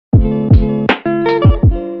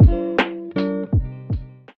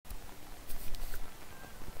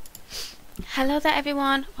Hello there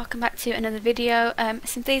everyone, welcome back to another video.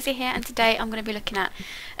 Simthesia here, and today I'm going to be looking at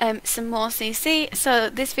some more CC. So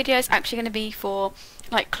this video is actually going to be for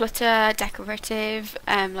like clutter, decorative,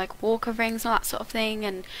 like wall coverings and all that sort of thing,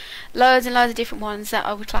 and loads of different ones that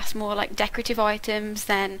I would class more like decorative items.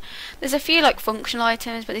 Then there's a few like functional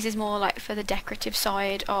items, but this is more like for the decorative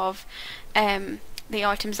side of the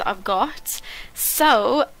items that I've got.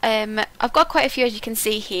 So I've got quite a few, as you can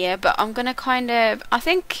see here, but I'm going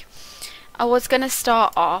to I was going to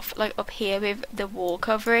start off like up here with the wall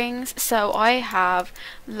coverings. So I have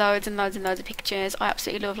loads of pictures. I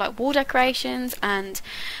absolutely love like wall decorations and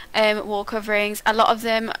wall coverings. A lot of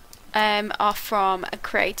them are from a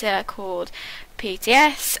creator called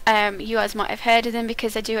PTS. You guys might have heard of them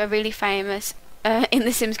because they do a really famous in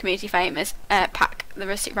the Sims community famous pack, the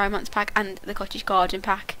Rustic Romance pack and the Cottage Garden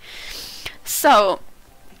pack. So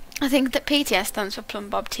I think that PTS stands for Plum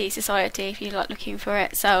Bob Tea Society, if you're like looking for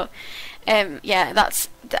it. So yeah, that's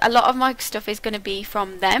a lot of my stuff is going to be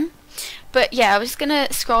from them. But yeah, I was just going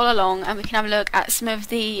to scroll along and we can have a look at some of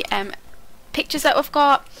the pictures that we've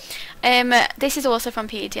got. This is also from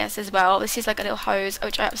PTS as well. This is like a little hose,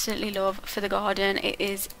 which I absolutely love for the garden. It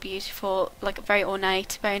is beautiful, like very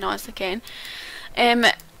ornate, very nice looking.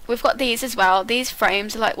 We've got these as well. These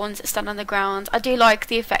frames are like ones that stand on the ground. I do like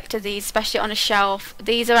the effect of these, especially on a shelf.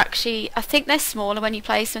 These are actually, I think they're smaller when you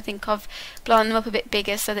place them. I think of blowing them up a bit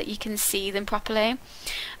bigger so that you can see them properly.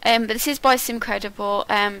 But this is by Simcredible,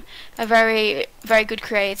 a very good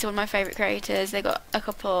creator, one of my favourite creators. They got a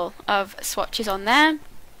couple of swatches on there.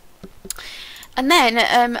 And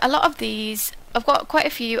then a lot of these, I've got quite a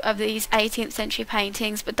few of these 18th century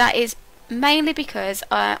paintings, but that is mainly because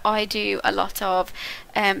I do a lot of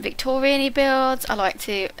Victorian-y builds. I like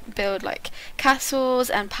to build like castles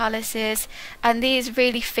and palaces, and these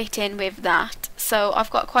really fit in with that. So I've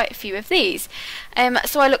got quite a few of these.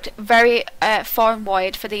 So I looked very far and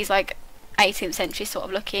wide for these like 18th century sort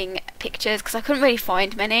of looking pictures because I couldn't really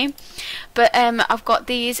find many. But I've got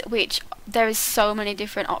these, which there is so many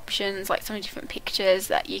different options, like so many different pictures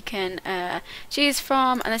that you can choose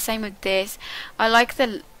from. And the same with this. I like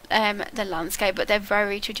the landscape, but they're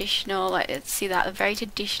very traditional. Like, let's see that, very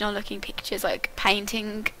traditional looking pictures, like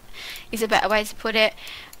painting is a better way to put it.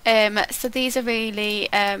 So these are really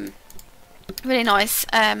really nice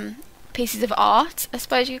pieces of art, I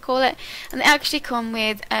suppose you could call it, and they actually come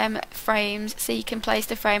with frames, so you can place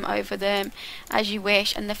the frame over them as you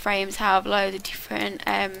wish, and the frames have loads of different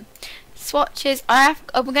swatches. I'm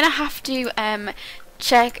gonna have to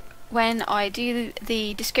check when I do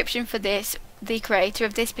the description for this, the creator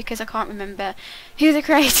of this, because I can't remember who the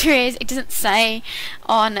creator is. It doesn't say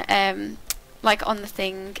on like on the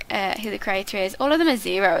thing who the creator is. All of them are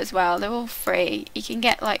 0 as well. They're all free. You can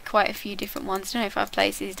get like quite a few different ones. I don't know if I've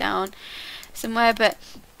placed these down somewhere, but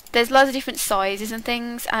there's loads of different sizes and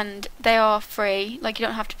things, and they are free. Like, you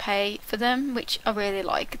don't have to pay for them, which I really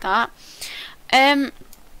like that.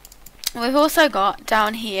 We've also got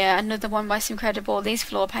down here another one by Simcredible, these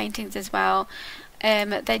floor paintings as well.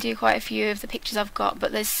 They do quite a few of the pictures I've got,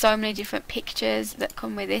 but there's so many different pictures that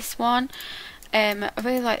come with this one. I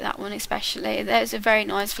really like that one especially. There's a very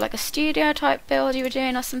nice for like a studio type build you were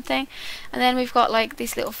doing or something. And then we've got like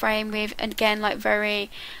this little frame with, and again, like very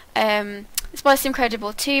it's by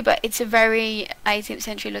Simcredible too, but it's a very 18th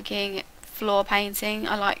century looking floor painting.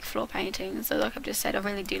 I like floor paintings, so like I've just said, I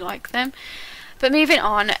really do like them. But moving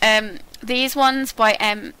on, these ones by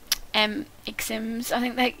Gxxorgia, I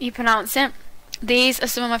think that you pronounce it. These are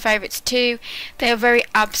some of my favourites too. They are very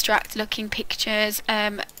abstract looking pictures,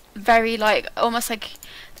 very like, almost like,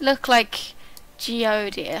 look like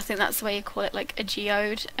geode, I think that's the way you call it, like a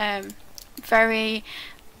geode. Very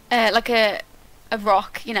like a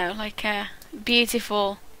rock, you know, like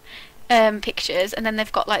beautiful pictures. And then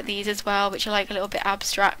they've got like these as well, which are like a little bit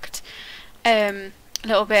abstract, a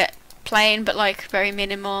little bit plain, but like very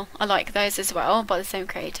minimal. I like those as well, by the same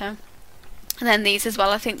creator. And then these as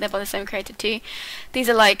well, I think they're by the same creator too. These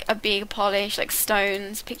are like a big polish, like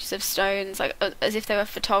stones, pictures of stones, like as if they were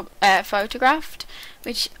photographed,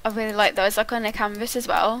 which I really like those, like on a canvas as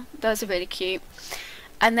well. Those are really cute.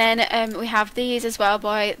 And then we have these as well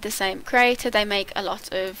by the same creator. They make a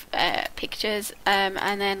lot of pictures,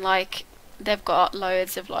 and then like they've got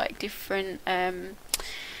loads of like different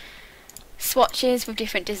swatches with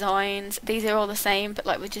different designs. These are all the same, but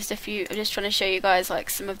like with just a few. I'm just trying to show you guys like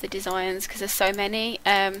some of the designs because there's so many.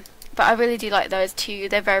 But I really do like those too.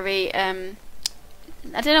 They're very I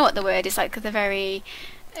don't know what the word is, like, 'cause they're very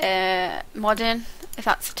modern, if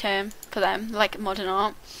that's a term for them, like modern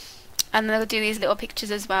art. And they'll do these little pictures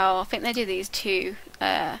as well. I think they do these too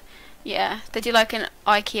yeah, they do like an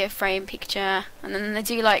IKEA frame picture, and then they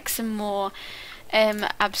do like some more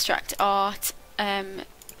abstract art,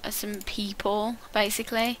 some people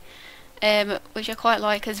basically, which I quite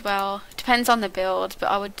like as well. Depends on the build, but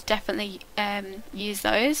I would definitely use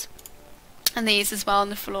those. And these as well on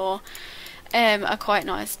the floor are quite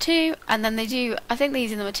nice too. And then they do, I think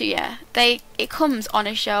these are number 2, yeah, it comes on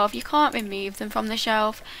a shelf, you can't remove them from the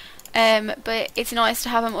shelf, but it's nice to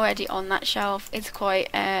have them already on that shelf. It's quite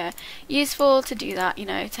useful to do that, you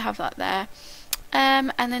know, to have that there.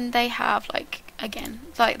 And then they have like, again,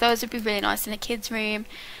 like those would be really nice in a kid's room.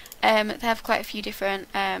 They have quite a few different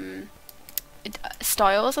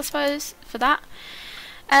styles, I suppose, for that.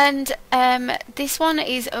 And this one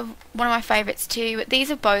is one of my favourites too. These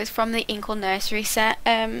are both from the Inkle Nursery set,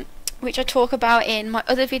 which I talk about in my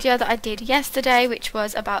other video that I did yesterday, which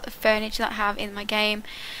was about the furniture that I have in my game.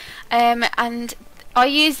 And I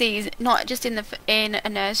use these not just in a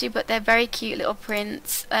nursery, but they're very cute little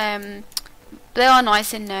prints. They are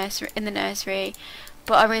nice in the nursery,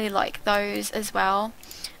 but I really like those as well.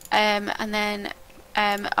 And then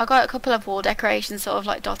I got a couple of wall decorations sort of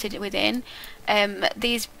like dotted within.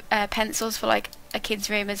 These pencils for like a kid's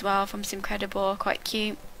room as well from Simcredible, quite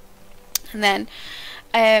cute. And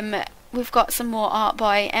then we've got some more art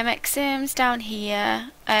by MX Sims down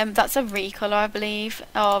here. That's a recolor, I believe,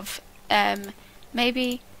 of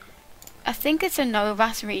maybe, I think it's a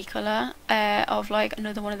Novas recolor of like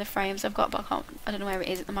another one of the frames I've got, but I don't know where it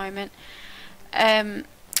is at the moment.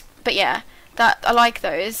 But yeah, I like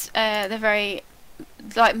those. They're very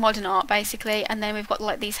like modern art basically. And then we've got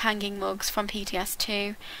like these hanging mugs from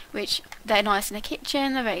PTS2, which they're nice in the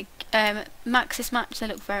kitchen. They're very Maxis match. They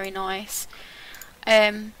look very nice.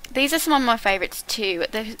 These are some of my favourites too.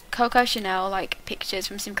 The Coco Chanel like pictures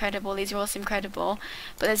from Simcredible. These are all Simcredible,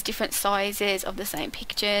 but there's different sizes of the same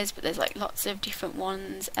pictures, but there's like lots of different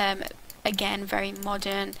ones. Again, very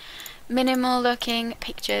modern, minimal looking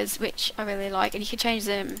pictures, which I really like, and you can change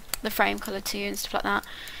the frame colour too and stuff like that.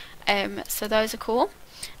 So those are cool.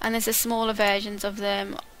 And there's the smaller versions of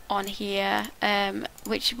them on here,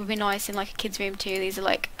 which would be nice in like a kid's room too. These are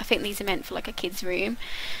like, I think these are meant for like a kid's room,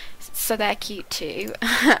 so they're cute too.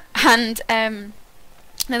 And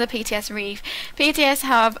another PTS wreath. PTS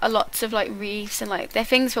have a lots of like wreaths and like they're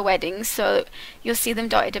things for weddings, so you'll see them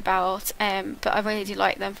dotted about, but I really do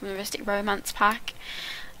like them from the Rustic Romance pack.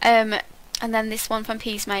 And then this one from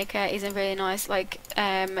Peacemaker is a really nice like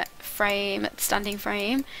frame, standing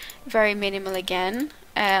frame, very minimal again.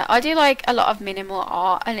 I do like a lot of minimal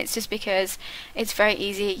art, and it's just because it's very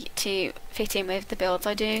easy to fit in with the builds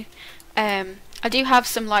I do. I do have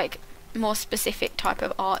some like more specific type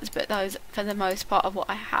of arts, but those for the most part of what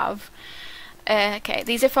I have. Okay,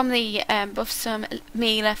 these are from the Buffsum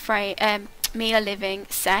Mila Living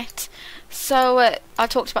set. So I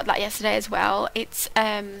talked about that yesterday as well. It's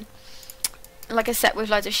like a set with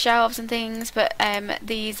loads of shelves and things, but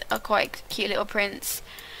these are quite cute little prints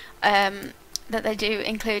that they do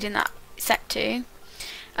include in that set too.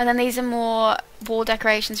 And then these are more wall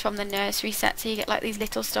decorations from the nursery set, so you get like these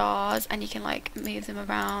little stars and you can like move them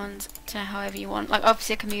around to however you want. Like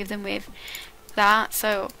obviously I can move them with that,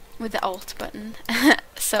 so with the alt button,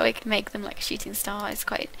 so I can make them like a shooting star. It's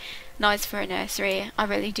quite nice for a nursery. I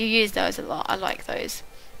really do use those a lot. I like those.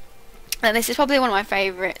 And this is probably one of my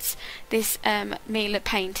favourites, this Mila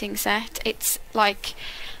painting set. It's like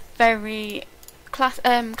very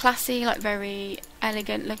classy, like very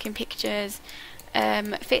elegant looking pictures.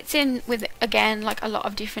 Fits in with, again, like a lot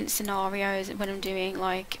of different scenarios when I'm doing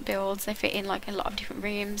like builds. They fit in like a lot of different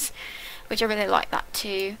rooms, which I really like that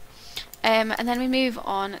too. And then we move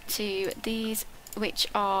on to these, which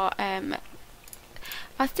are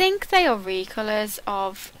I think they are recolors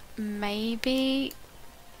of, maybe,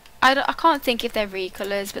 I can't think if they're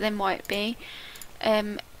recolors, but they might be.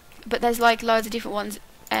 But there's like loads of different ones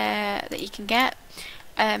that you can get,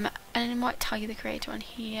 and it might tell you the creator on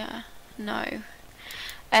here. No,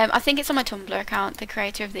 I think it's on my Tumblr account, the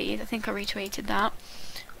creator of these. I think I retweeted that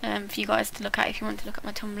for you guys to look at if you want to look at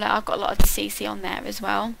my Tumblr. I've got a lot of the CC on there as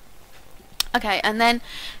well. Okay, and then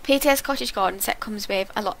PTS Cottage Garden set comes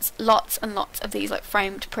with lots and lots of these like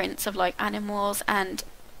framed prints of like animals and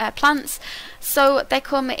plants. So they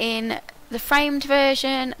come in the framed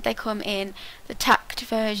version, they come in the tacked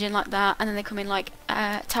version like that, and then they come in like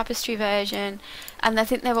a tapestry version, and I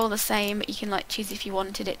think they're all the same, but you can like choose if you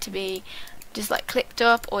wanted it to be just like clipped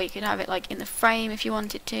up, or you can have it like in the frame if you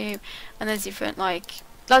wanted to. And there's different, like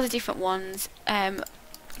lots of different ones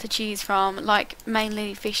to choose from, like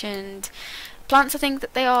mainly fish and plants I think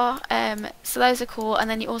that they are. So those are cool. And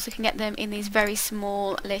then you also can get them in these very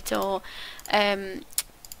small little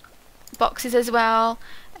boxes as well.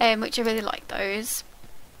 which I really like those.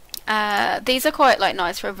 These are quite like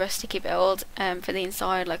nice for a rusticy build, for the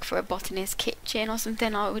inside, like for a botanist kitchen or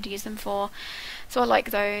something I would use them for, so I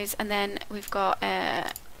like those. And then we've got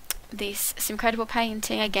this Simcredible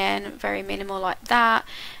painting, again very minimal like that.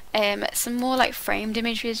 Some more like framed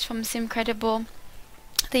images from Simcredible.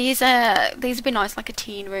 These would be nice like a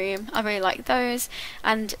teen room, I really like those.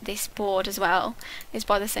 And this board as well is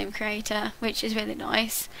by the same creator, which is really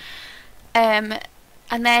nice.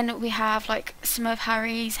 And then we have like some of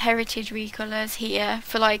Harry's heritage recolors here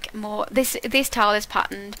for like more, this towel is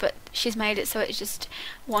patterned, but she's made it so it's just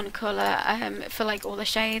one colour for like all the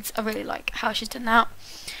shades. I really like how she's done that.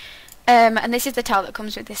 And this is the towel that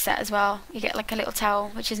comes with this set as well. You get like a little towel,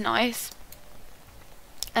 which is nice.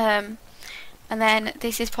 And then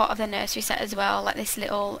this is part of the nursery set as well, like this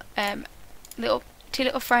little two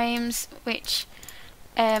little frames, which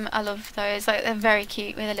I love those. Like they're very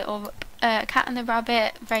cute with a little cat and the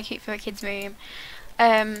rabbit, very cute for a kid's room.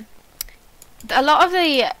 A lot of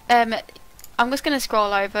the I'm just going to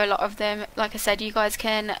scroll over a lot of them. Like I said, you guys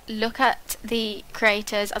can look at the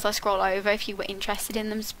creators as I scroll over if you were interested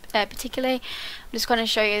in them particularly. I'm just going to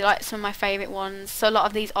show you like some of my favourite ones. So a lot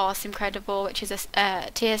of these are Simcredible, which is a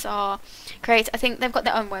TSR creator. I think they've got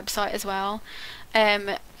their own website as well.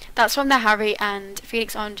 That's from the Harry and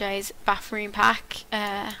Gxxorgia's bathroom pack,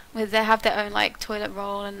 where they have their own like toilet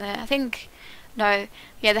roll and they have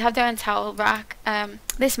their own towel rack.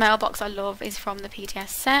 This mailbox I love is from the PTS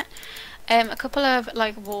set. A couple of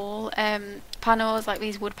like wall panels, like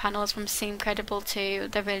these wood panels from Simcredible too,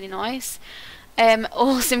 they're really nice.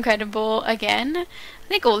 All Simcredible again. I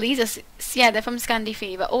think all these are, yeah, they're from Scandi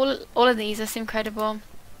Fever. All of these are Simcredible.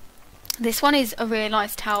 This one is a really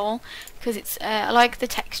nice towel because it's I like the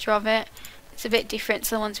texture of it. It's a bit different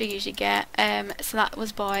to the ones we usually get. So that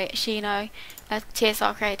was by Shino, a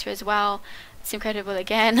TSR creator as well. Simcredible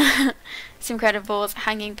again. Simcredible's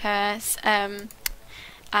hanging purse, and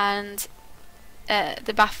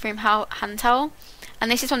the bathroom hand towel.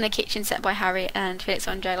 And this is from the kitchen set by Harry and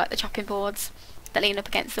Gxxorgia, like the chopping boards that lean up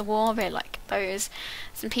against the wall. Really like those.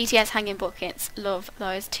 Some PTS hanging buckets, love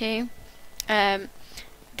those too.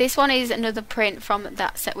 This one is another print from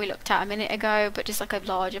that set we looked at a minute ago, but just like a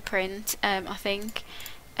larger print, I think.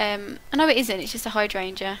 No, it isn't, it's just a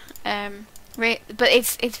hydrangea. But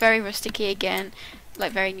it's very rusticy again,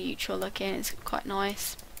 like very neutral looking. It's quite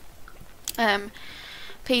nice.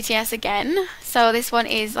 PTS again. So this one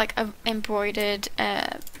is like a embroidered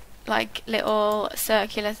like little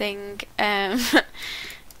circular thing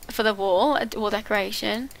for the wall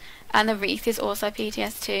decoration, and the wreath is also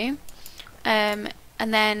PTS too.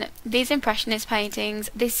 And then these impressionist paintings,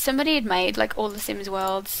 somebody had made like all the Sims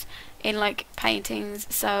worlds in like paintings,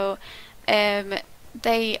 so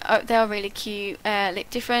they are really cute. Like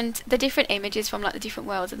the different images from like the different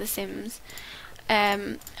worlds of the Sims.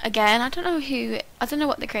 Again, I don't know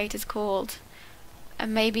what the creator's called.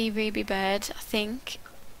 Maybe Ruby Bird, I think.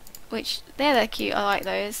 Which they're cute. I like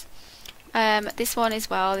those. This one as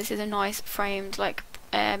well. This is a nice framed like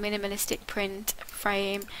minimalistic print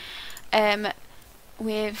frame.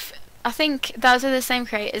 With, I think those are the same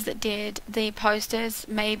creators that did the posters,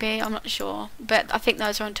 maybe, I'm not sure, but I think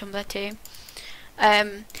those are on Tumblr too.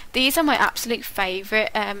 These are my absolute favourite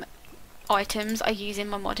items I use in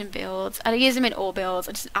my modern builds, and I use them in all builds.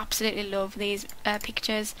 I just absolutely love these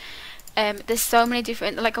pictures. There's so many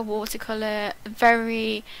different, like a watercolour,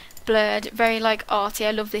 very blurred, very like arty.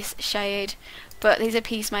 I love this shade. But these are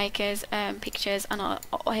Peacemakers pictures, and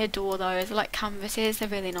I adore those. They're like canvases, they're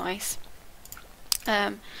really nice.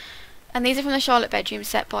 And these are from the Charlotte bedroom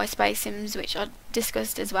set by Space Sims, which I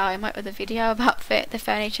discussed as well in my other video about the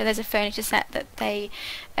furniture. There's a furniture set that they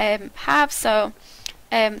have, so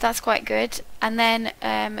that's quite good. And then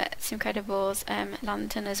Simcredible's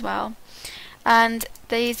lantern as well. And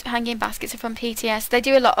these hanging baskets are from PTS. They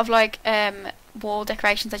do a lot of like wall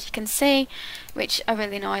decorations, as you can see, which are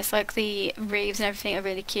really nice. Like the wreaths and everything are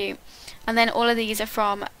really cute. And then all of these are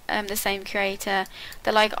from the same creator.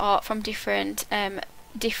 They're like art from different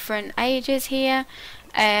ages here.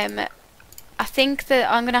 I think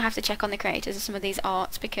that I'm gonna have to check on the creators of some of these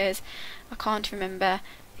arts because I can't remember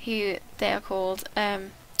who they are called,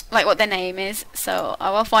 like what their name is. So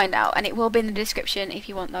I will find out, and it will be in the description if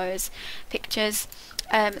you want those pictures.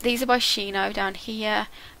 These are by Shino down here.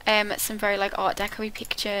 Some very like art deco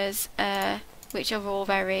pictures, which are all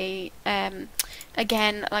very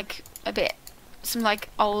again like a bit some like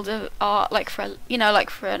older art, like for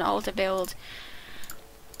for an older build.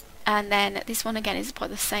 And then this one again is by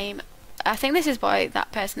the same, I think this is by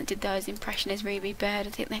that person that did those impressionist Ruby Bird, I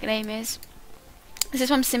think their name is. This is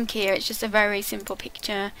from Simthesia. It's just a very simple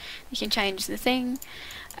picture. You can change the thing.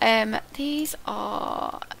 These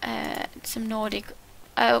are some Nordic.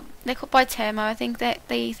 Oh, they're called by Thermo. I think that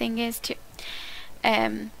the thing is to.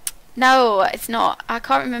 No, it's not. I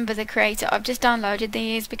can't remember the creator. I've just downloaded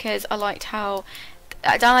these because I liked how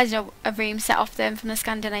I downloaded a room set off them from the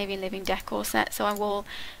Scandinavian Living Decor set, so I will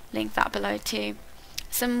link that below too.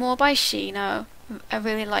 Some more by Shino. I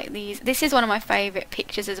really like these. This is one of my favourite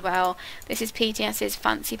pictures as well. This is PTS's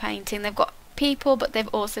fancy painting. They've got people, but they've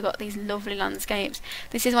also got these lovely landscapes.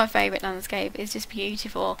 This is my favourite landscape. It's just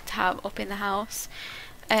beautiful to have up in the house.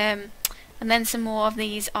 And then some more of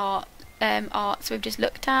these arts we've just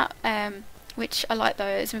looked at, which I like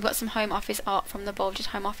those. We've got some home office art from the Bulged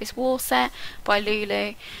Home Office wall set by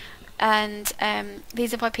Lulu, and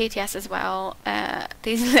these are by PTS as well.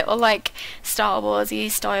 These little like Star Warsy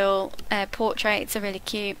style portraits are really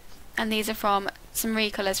cute, and these are from some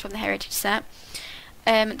recolours from the Heritage set.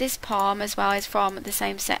 This palm as well is from the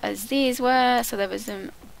same set as these were, so there was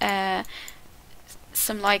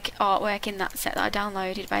some like artwork in that set that I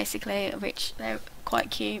downloaded basically, which they're quite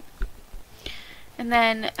cute. And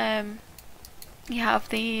then you have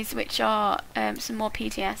these, which are some more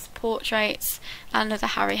PTS portraits and another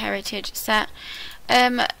Harry Heritage set.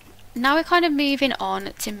 Now we're kind of moving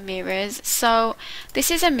on to mirrors. So this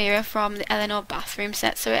is a mirror from the Eleanor bathroom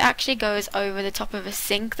set, so it actually goes over the top of a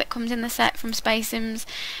sink that comes in the set from Space Sims,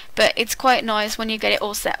 but it's quite nice when you get it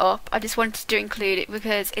all set up. I just wanted to include it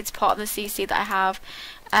because it's part of the CC that I have,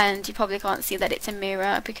 and you probably can't see that it's a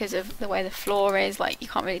mirror because of the way the floor is. Like, you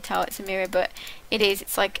can't really tell it's a mirror, but it is.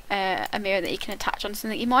 It's like a mirror that you can attach on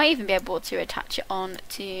something. You might even be able to attach it on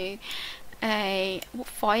to a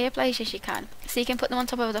fireplace. Yes, you can. So you can put them on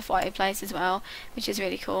top of the fireplace as well, which is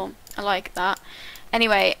really cool. I like that.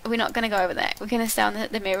 Anyway, we're not going to go over there. We're going to stay on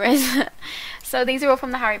the mirrors. So these are all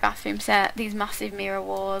from the Harry bathroom set. These massive mirror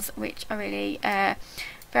walls, which are really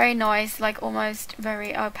very nice, like almost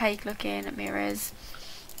very opaque looking mirrors.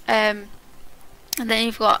 And then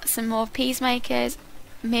you've got some more Peacemakers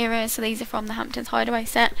mirrors. So these are from the Hamptons Hideaway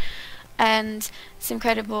set, and some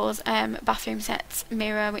Credibles bathroom sets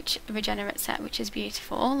mirror, which regenerate set, which is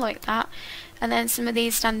beautiful, like that. And then some of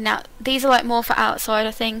these standing out. These are like more for outside,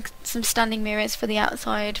 I think. Some standing mirrors for the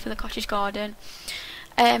outside, for the cottage garden.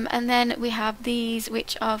 And then we have these,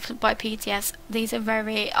 which are by PTS. These are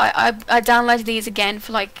very. I downloaded these again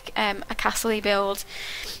for like a castle build.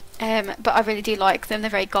 But I really do like them.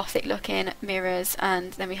 They're very gothic looking mirrors.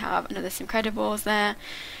 And then we have another Simcredibles there,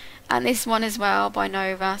 and this one as well by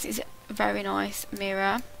Novas is a very nice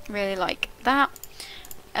mirror. Really like that.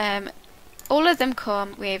 All of them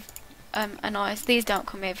come with a nice. These don't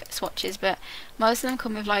come with swatches, but most of them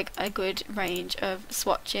come with like a good range of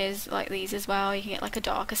swatches, like these as well. You can get like a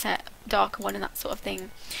darker one and that sort of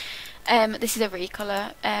thing. This is a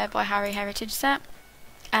recolor by Harry Heritage set.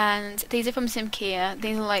 And these are from Simthesia.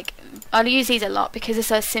 These are like, I use these a lot because they're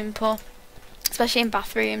so simple, especially in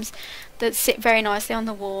bathrooms, that sit very nicely on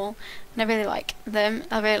the wall, and I really like them.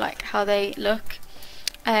 I really like how they look.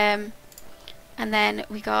 And then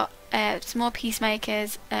we got some more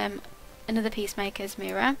Peacemakers, another Peacemakers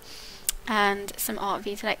mirror, and some Art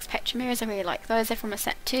Vitalex Petra mirrors. I really like those. They're from a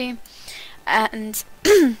set too. And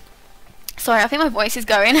sorry, I think my voice is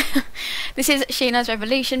going. This is Sheena's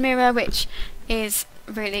Revolution mirror, which is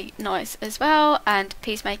really nice as well, and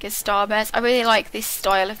Peacemaker's Starburst. I really like this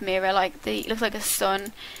style of mirror. Like, it looks like a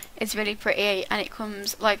sun. It's really pretty, and it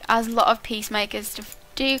comes like, as a lot of Peacemakers stuff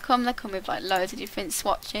do come, they come with like loads of different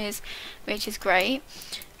swatches, which is great.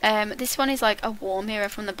 This one is like a wall mirror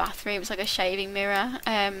from the bathroom. It's like a shaving mirror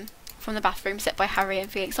from the bathroom set by Harry and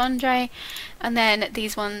Felix Andre. And then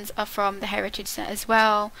these ones are from the Heritage set as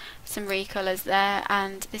well, some recolors there.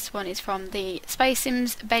 And this one is from the Space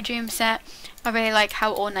Sims bedroom set. I really like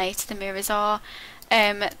how ornate the mirrors are.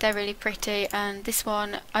 They're really pretty. And this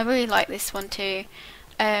one, I really like this one too.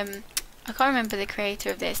 I can't remember the creator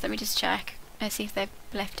of this. Let me just check and see if they've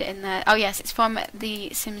left it in there. Oh yes, it's from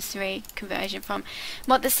the Sims 3 conversion from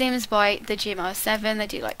Mod the Sims by the Gxxorgia. They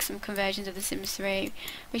do like some conversions of the Sims 3,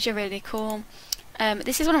 which are really cool.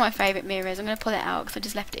 This is one of my favourite mirrors. I'm going to pull it out because I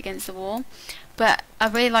just left it against the wall. But I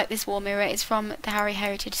really like this wall mirror. It's from the Harry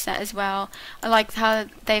Heritage set as well. I like how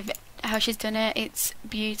she's done it. It's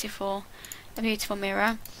beautiful, a beautiful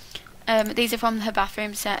mirror. These are from her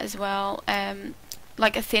bathroom set as well.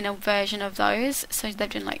 Like a thinner version of those, so they've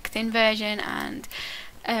done like thin version and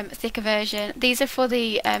thicker version. These are for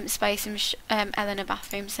the Space Sims Eleanor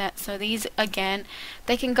bathroom set. So these again,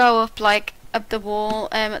 they can go up like up the wall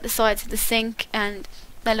at the sides of the sink, and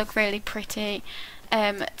they look really pretty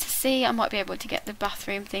to see. I might be able to get the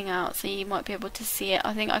bathroom thing out so you might be able to see it.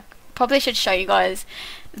 I think I probably should show you guys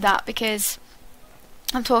that, because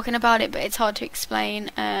I'm talking about it but it's hard to explain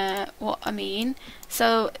what I mean.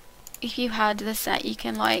 So if you had the set, you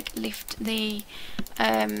can like lift the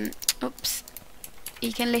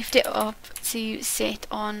you can lift it up to sit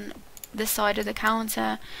on the side of the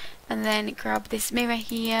counter, and then grab this mirror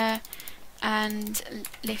here and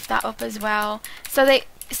lift that up as well. So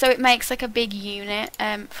it makes like a big unit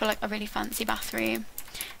for like a really fancy bathroom.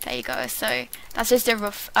 There you go. So that's just a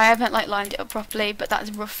rough, I haven't like lined it up properly, but that's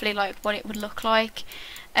roughly like what it would look like.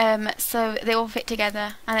 So they all fit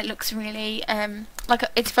together, and it looks really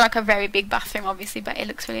it's for like a very big bathroom obviously, but it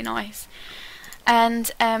looks really nice.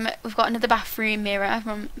 And we've got another bathroom mirror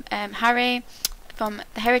from Harry, from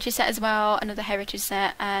the Heritage set as well, another Heritage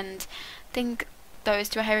set, and I think those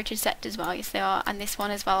two are Heritage set as well. Yes, they are. And this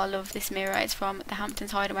one as well, I love this mirror. It's from the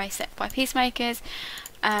Hamptons Hideaway set by Peacemakers,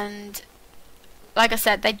 and like I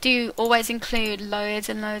said, they do always include loads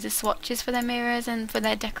and loads of swatches for their mirrors and for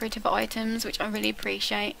their decorative items, which I really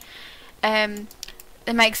appreciate.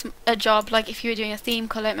 It makes a job, like if you were doing a theme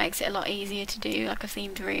colour, it makes it a lot easier to do like a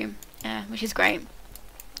themed room, which is great.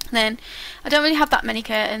 Then I don't really have that many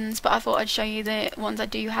curtains, but I thought I'd show you the ones I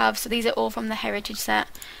do have. So these are all from the Heritage set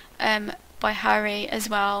by Harry as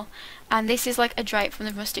well, and this is like a drape from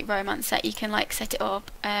the Rustic Romance set. You can like set it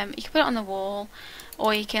up, you can put it on the wall,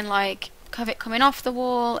 or you can like have it coming off the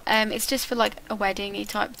wall. It's just for like a wedding-y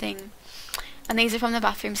type thing. And these are from the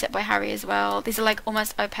bathroom set by Harry as well. These are like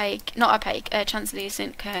almost opaque, not opaque,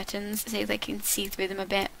 translucent curtains, so they can see through them a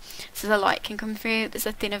bit, so the light can come through. There's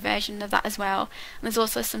a thinner version of that as well, and there's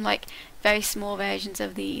also some like very small versions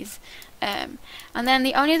of these. And then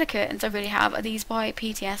the only other curtains I really have are these by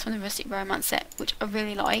PTS from the Rustic Romance set, which I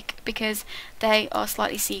really like because they are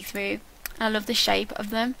slightly see-through, and I love the shape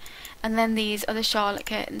of them. And then these are the Charlotte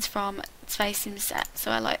curtains from Simthesia set,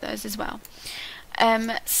 so I like those as well.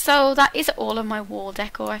 So that is all of my wall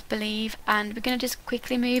decor, I believe, and we're going to just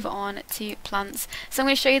quickly move on to plants. So I'm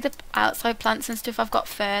going to show you the outside plants and stuff I've got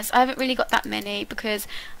first. I haven't really got that many because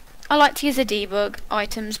I like to use the debug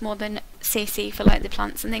items more than CC for like the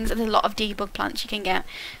plants and things. There's a lot of debug plants you can get,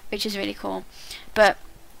 which is really cool. But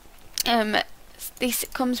this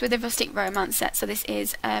comes with a Rustic Romance set. So this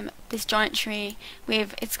is this giant tree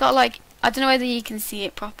with, it's got like, I don't know whether you can see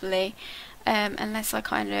it properly, unless I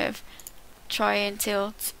kind of try and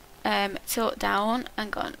tilt down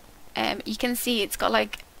and go on. You can see it's got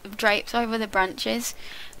like drapes over the branches,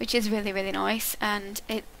 which is really, really nice, and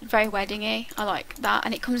it's very weddingy. I like that,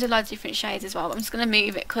 and it comes in loads of different shades as well, but I'm just going to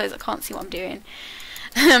move it because I can't see what I'm doing.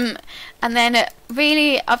 And then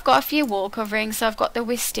really I've got a few wall coverings. So I've got the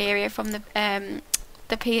wisteria from the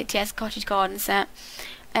PTS Cottage Garden set,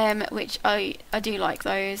 which I do like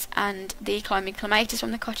those, and the climbing clematis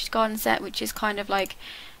from the Cottage Garden set, which is kind of like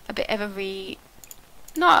a bit of a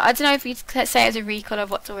I don't know if you'd say it's a recolour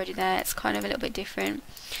of what's already there. It's kind of a little bit different.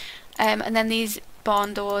 And then these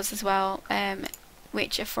barn doors as well,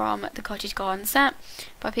 which are from the Cottage Garden set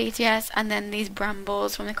by PTS, and then these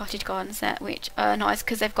brambles from the Cottage Garden set, which are nice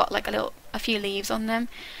because they've got like a few leaves on them.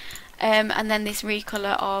 And then this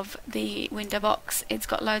recolour of the window box, it's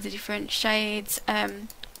got loads of different shades, compared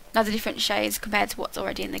to what's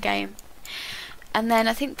already in the game. And then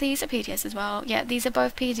I think these are PTS as well. Yeah, these are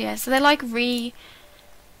both PTS. So they're like re-colours,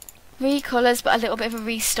 but a little bit of a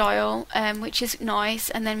restyle, which is nice.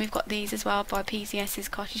 And then we've got these as well by PTS's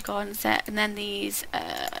Cottage Garden set, and then these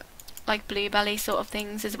like bluebelly sort of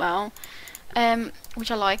things as well,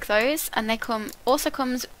 which I like those. And they also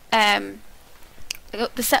comes the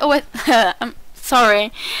set always I'm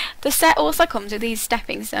sorry, the set also comes with these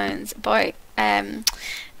stepping stones by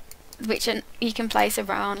which you can place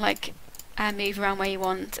around, like move around where you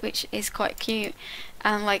want, which is quite cute,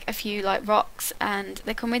 and like a few like rocks, and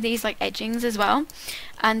they come with these like edgings as well.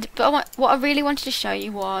 But what I really wanted to show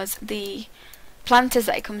you was the planters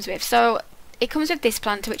that it comes with. So it comes with this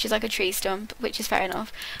planter, which is like a tree stump, which is fair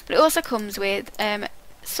enough, but it also comes with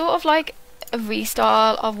sort of like a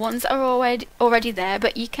restyle of ones that are already there,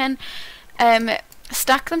 but you can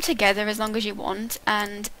stack them together as long as you want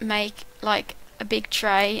and make like a big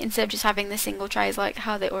tray instead of just having the single trays like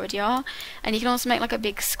how they already are. And you can also make like a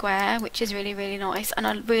big square, which is really, really nice, and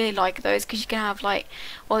I really like those because you can have like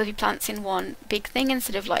all of your plants in one big thing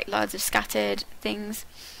instead of like loads of scattered things.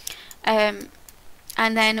 And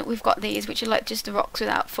then we've got these, which are like just the rocks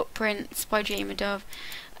without footprints by Dreamer Dove,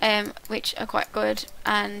 which are quite good,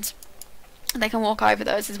 and they can walk over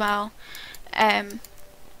those as well.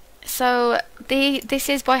 So this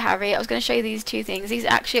is by Harry. I was going to show you these two things. These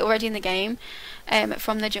are actually already in the game. That's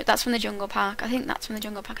from the Jungle Pack. I think that's from the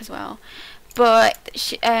Jungle Pack as well. But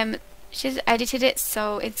she's edited it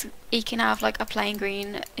so you can have like a plain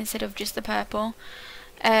green instead of just the purple.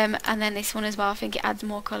 And then this one as well, I think it adds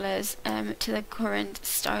more colours to the current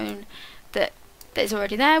stone that is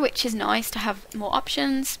already there, which is nice to have more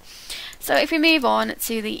options. So if we move on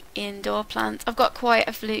to the indoor plants, I've got quite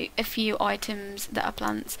a few items that are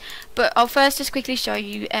plants, but I'll first just quickly show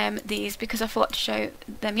you these because I forgot to show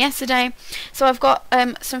them yesterday. So I've got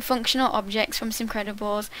some functional objects from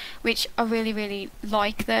Simcredibles, which I really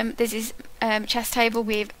like them. This is chess table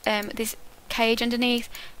with this cage underneath,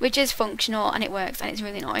 which is functional and it works and it's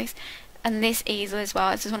really nice. And this easel as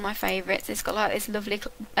well, this is one of my favourites. It's got like this lovely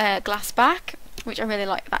glass back, which I really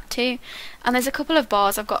like that too. And there's a couple of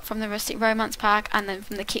bars I've got from the Rustic Romance pack and then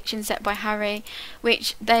from the kitchen set by Harry,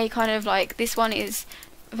 which they kind of like, this one is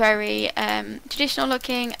very traditional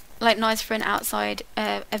looking, like nice for an outside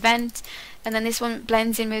event, and then this one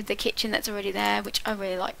blends in with the kitchen that's already there, which I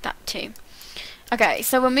really like that too. Okay,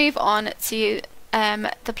 so we'll move on to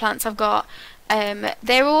the plants I've got.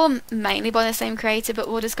 They're all mainly by the same creator, but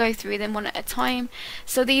we'll just go through them one at a time.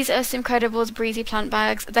 So these are Simcredibles breezy plant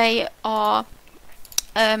bags. They are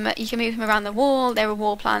you can move them around the wall. They're a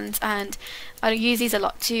wall plant and I use these a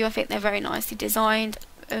lot too. I think they're very nicely designed.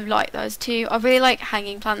 I like those too. I really like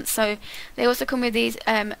hanging plants, so they also come with these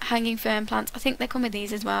hanging fern plants. I think they come with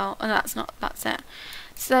these as well, and that's it.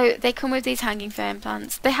 So they come with these hanging fern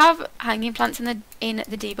plants. They have hanging plants in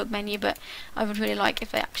the debug menu, but I would really like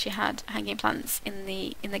if they actually had hanging plants in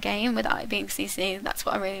the game without it being CC. That's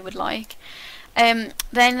what I really would like. Then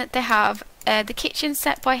they have the kitchen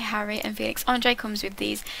set by Harry and Felix Andre comes with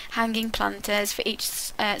these hanging planters for each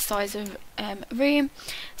size of room.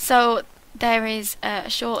 So there is a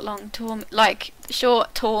short, long, tall, like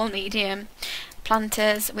short, tall, medium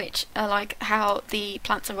planters, which are like how the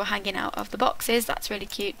plants are all hanging out of the boxes. That's really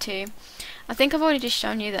cute too. I think I've already just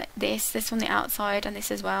shown you that this on the outside and this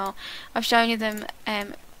as well. I've shown you them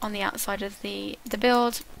on the outside of the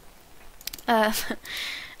build.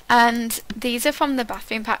 And these are from the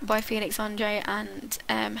bathroom pack by Felix Andre and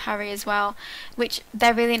Harry as well, which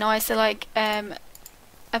they're really nice. They're like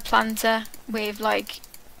a planter with like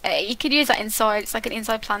you could use that inside. It's like an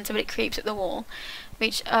inside planter, but it creeps up the wall,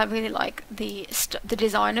 which I really like the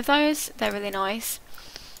design of those. They're really nice.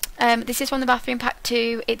 This is from the bathroom pack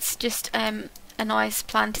too. It's just a nice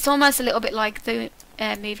plant. It's almost a little bit like the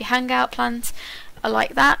movie Hangout plant. I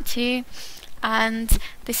like that too. And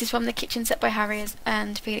this is from the kitchen set by Harry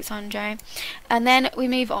and Felix Andre. And then we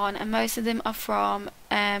move on, and most of them are from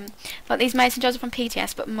like these mason jars are from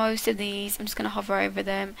PTS, but most of these, I'm just going to hover over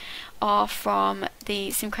them, are from the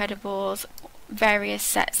Simcredibles various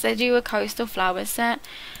sets. They do a coastal flowers set,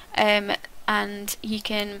 and you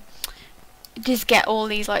can just get all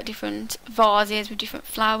these like different vases with different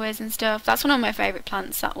flowers and stuff. That's one of my favourite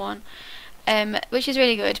plants, that one, which is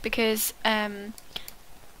really good because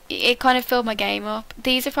it kind of filled my game up.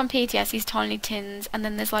 These are from PTS, these tiny tins, and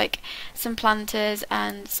then there's like some planters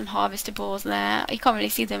and some harvester balls there. You can't really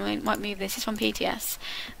see them, I might move this. It's from PTS,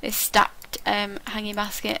 this stacked hanging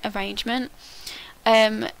basket arrangement.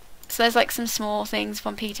 So there's like some small things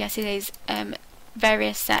from PTS's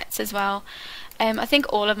various sets as well. I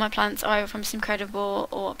think all of my plants are either from Simcredible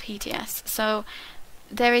or PTS, so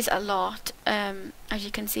there is a lot. As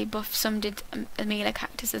you can see, Buffsum did a Mila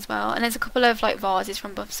cactus as well, and there's a couple of like vases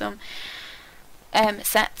from Buffsum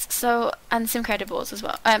sets, so, and Simcredibles as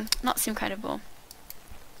well. Not Simcredible,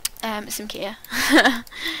 Simkia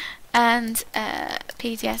and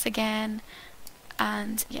PTS again.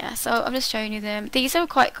 And yeah, so I'm just showing you them. These are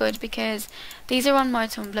quite good because these are on my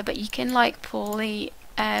Tumblr, but you can like pull the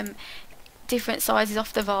different sizes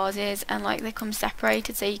off the vases, and like they come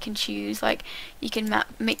separated, so you can choose, like you can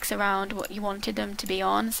mix around what you wanted them to be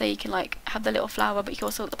on, so you can like have the little flower, but you can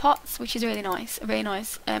also have the pots, which is really nice. A really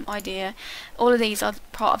nice idea. All of these are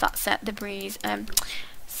part of that set, the Breeze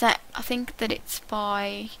set. I think that it's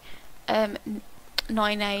by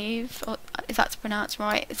Nynaeve, or if that's pronounced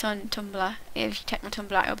right. It's on Tumblr. If you check my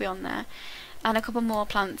Tumblr out, it'll be on there. And a couple more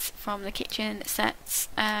plants from the kitchen sets.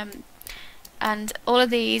 And all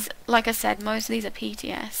of these, like I said, most of these are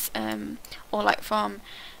PTS, or like from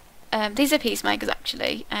these are Peacemakers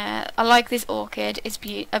actually. I like this orchid. It's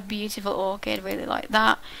a beautiful orchid. Really like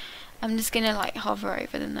that. I'm just gonna like hover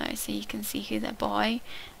over them though, so you can see who they're by.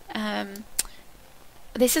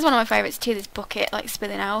 This is one of my favourites too. This bucket like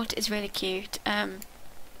spilling out is really cute. And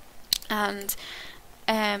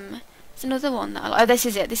it's another one that I like. Oh, this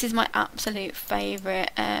is it. This is my absolute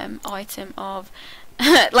favourite item of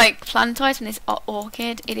like plant item, this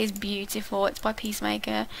orchid. It is beautiful. It's by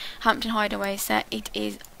Peacemaker, Hampton Hideaway set.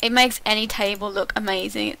 It makes any table look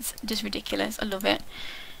amazing. It's just ridiculous. I love it.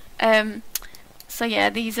 So yeah,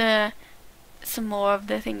 these are some more of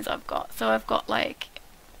the things I've got. So I've got like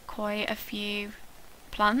quite a few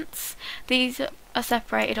plants. These are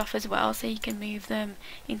separated off as well, so you can move them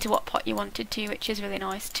into what pot you wanted to, which is really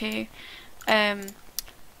nice too. And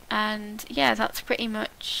yeah, that's pretty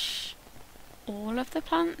much all of the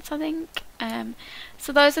plants, I think.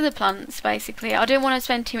 So those are the plants basically. I don't want to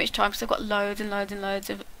spend too much time because I've got loads and loads and loads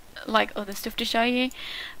of like other stuff to show you,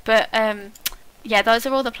 but yeah, those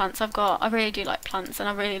are all the plants I've got. I really do like plants, and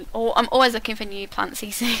I'm always looking for new plants.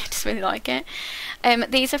 You see, I just really like it.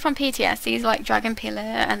 These are from PTS. These are like dragon pillar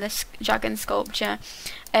and the dragon sculpture.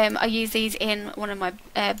 I used these in one of my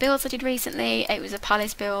builds I did recently. It was a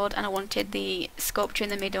palace build, and I wanted the sculpture in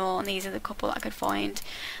the middle, and these are the couple that I could find.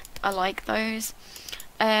 I like those.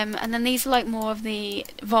 And then these are like more of the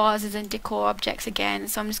vases and decor objects again,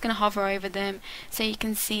 so I'm just going to hover over them so you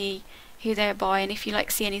can see who they're by, and if you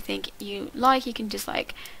like see anything you like, you can just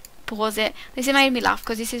like pause it. This made me laugh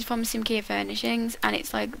because this is from Simthesia Furnishings, and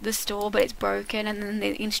it's like the store but it's broken, and then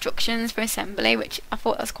the instructions for assembly, which I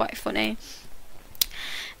thought was quite funny.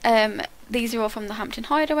 These are all from the Hampton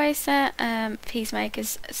Hideaway set.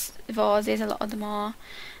 Peacemakers vases, a lot of them are.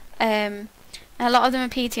 A lot of them are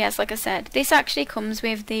PTS, like I said. This actually comes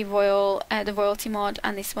with the royalty mod,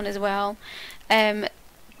 and this one as well.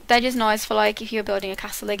 They're just nice for like if you're building a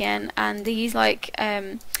castle again. And these like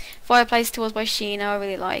fireplace tools by Sheena I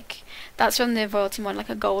really like. That's from the royalty mod, like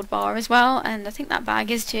a gold bar as well, and I think that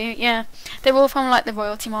bag is too. Yeah, they're all from like the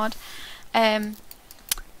royalty mod,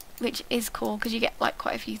 which is cool because you get like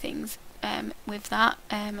quite a few things with that,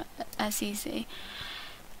 as you see.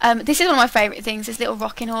 This is one of my favourite things, this little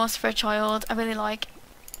rocking horse for a child. I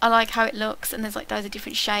like how it looks, and there's like those are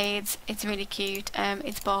different shades. It's really cute.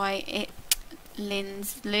 It's by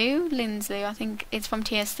Linsley, I think it's from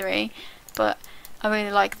TS3, but I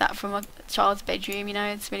really like that from a child's bedroom, you know,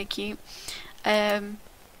 it's really cute. And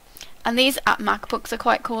these app MacBooks are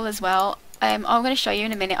quite cool as well. I'm going to show you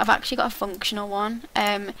in a minute. I've actually got a functional one,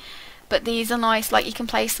 but these are nice, like you can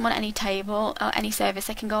place them on any table or any surface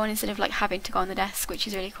they can go on instead of like having to go on the desk, which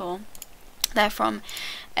is really cool. They're from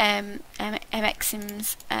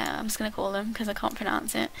MXims, I'm just going to call them because I can't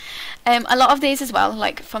pronounce it. A lot of these as well,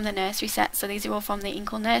 like from the nursery set, so these are all from the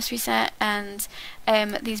Inkle nursery set, and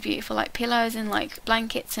these beautiful like pillows and like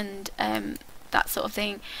blankets and that sort of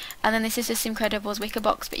thing. And then this is just Incredibles wicker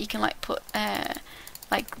box, but you can like put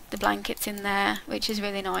like the blankets in there, which is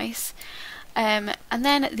really nice. And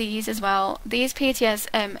then these as well, these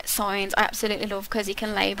PTS signs I absolutely love because you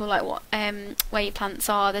can label like what where your plants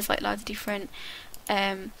are. There's like loads of different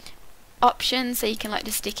options, so you can like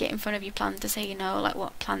just stick it in front of your planter so you know like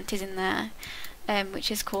what plant is in there,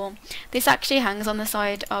 which is cool. This actually hangs on the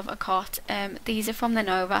side of a cot. These are from the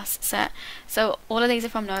Novas set, so all of these are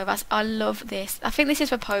from Novas. I love this. I think this is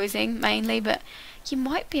for posing mainly, but you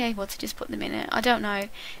might be able to just put them in it, I don't know.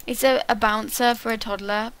 It's a bouncer for a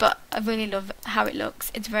toddler, but I really love how it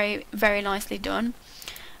looks. It's very, very nicely done.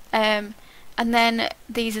 And then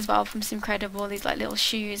these as well from Simcredible, these like little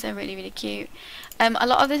shoes are really, really cute. A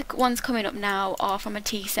lot of the ones coming up now are from a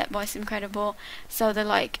tea set by Simcredible, so they're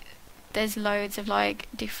like, there's loads of like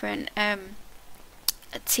different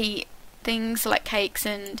tea things, like cakes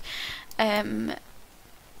and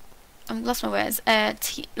I've lost my words,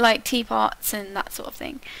 like teapots and that sort of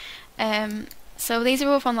thing. So these are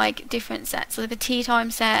all from like different sets, so like the tea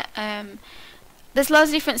time set. There's loads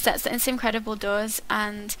of different sets that Simcredible does,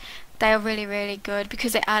 and they are really, really good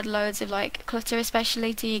because they add loads of like clutter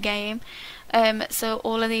especially to your game. So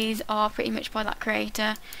all of these are pretty much by that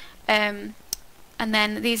creator. And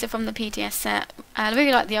then these are from the PTS set. I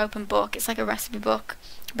really like the open book. It's like a recipe book,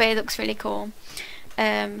 but it looks really cool.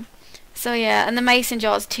 So yeah, and the mason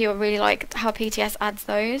jars too, I really like how PTS adds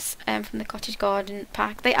those from the cottage garden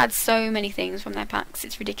pack. They add so many things from their packs,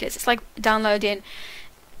 it's ridiculous. It's like downloading,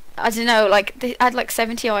 I don't know, like they add like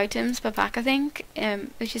 70 items per pack I think,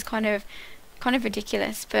 which is kind of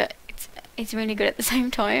ridiculous, but it's really good at the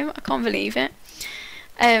same time. I can't believe it.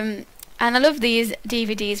 And I love these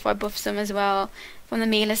DVDs by Buffsum as well from the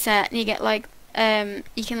Mila set, and you get like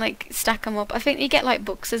you can like stack them up. I think you get like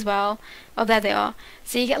books as well. Oh, there they are.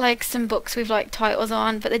 So you get like some books with like titles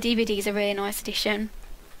on, but the DVDs are a really nice addition.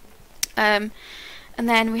 And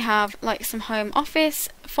then we have like some home office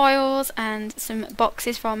files and some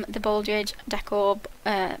boxes from the Baldridge Decor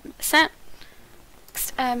set.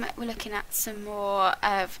 Next, we're looking at some more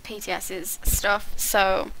of PTS's stuff.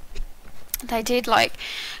 So they did like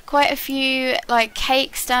quite a few like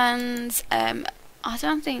cake stands. I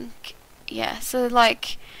don't think, yeah, so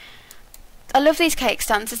like I love these cake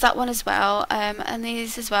stands. There's that one as well, and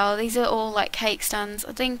these as well. These are all like cake stands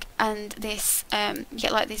I think, and this you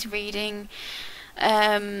get like this reading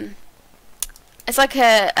it's like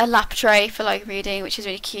a lap tray for like reading, which is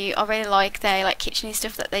really cute. I really like their like kitcheny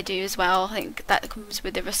stuff that they do as well. I think that comes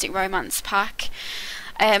with the Rustic Romance pack.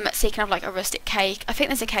 So you can have like a rustic cake. I think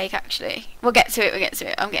there's a cake actually. We'll get to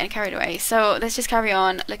it. I'm getting carried away. So let's just carry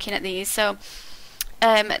on looking at these. So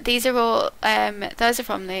these are all those are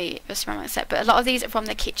from the Rustic Romance set, but a lot of these are from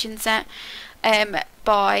the kitchen set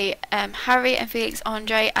by Harry and Felix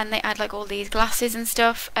Andre, and they add like all these glasses and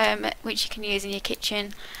stuff which you can use in your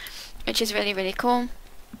kitchen, which is really, really cool.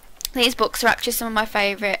 These books are actually some of my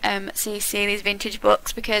favourite CC, these vintage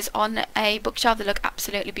books, because on a bookshelf they look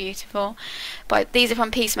absolutely beautiful. But these are from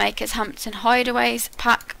Peacemaker's Hampton Hideaways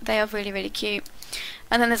pack. They are really, really cute.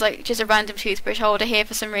 And then there's like just a random toothbrush holder here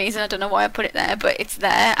for some reason. I don't know why I put it there, but it's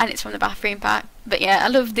there, and it's from the bathroom pack. But yeah, I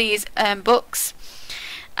love these books.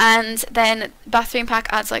 And then bathroom pack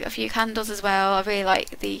adds like a few candles as well. I really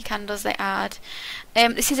like the candles they add.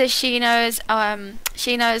 This is a Shino's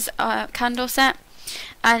candle set,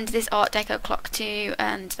 and this Art Deco clock too,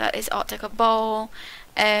 and that is Art Deco bowl.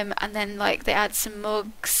 And then like they add some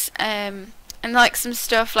mugs and like some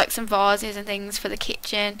stuff like some vases and things for the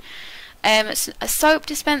kitchen. A soap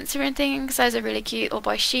dispenser and things. Those are really cute, all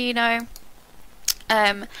by Shino.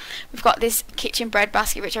 We've got this kitchen bread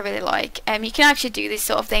basket, which I really like. You can actually do this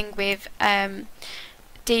sort of thing with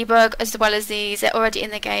debug as well as these. They're already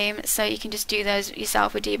in the game, so you can just do those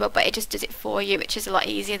yourself with debug, but it just does it for you, which is a lot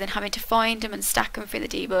easier than having to find them and stack them through the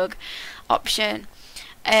debug option.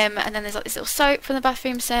 And then there's like this little soap from the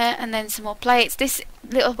bathroom set, and then some more plates. This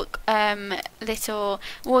little little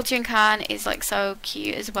watering can is like so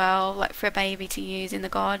cute as well, like for a baby to use in the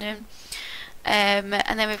garden.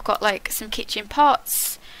 And then we've got like some kitchen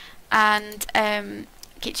pots and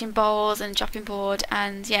kitchen bowls and chopping board,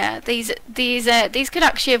 and yeah, these could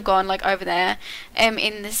actually have gone like over there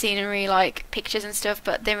in the scenery like pictures and stuff,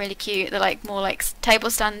 but they're really cute. They're like more like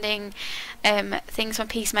table standing things from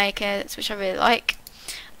Peacemakers, which I really like.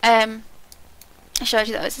 I showed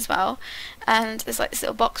you those as well. And there's like this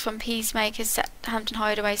little box from Peacemakers set, Hampton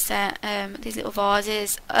Hideaway set. These little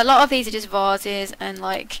vases. A lot of these are just vases and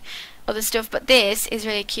like other stuff, but this is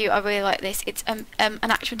really cute. I really like this. It's an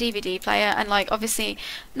actual DVD player, and like obviously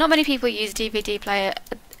not many people use DVD player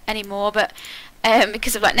anymore, but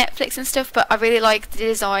because of like Netflix and stuff. But I really like the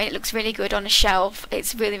design. It looks really good on a shelf.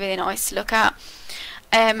 It's really, really nice to look at.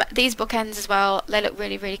 These bookends as well, they look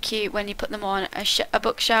really, really cute when you put them on a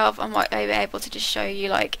bookshelf. I might be able to just show you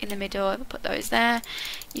like in the middle. If I put those there,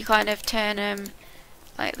 you kind of turn them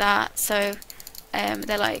like that, so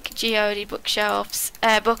they're like geode bookshelves,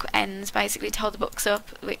 book ends basically to hold the books up,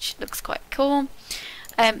 which looks quite cool.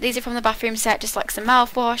 These are from the bathroom set, just like some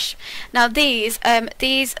mouthwash. Now these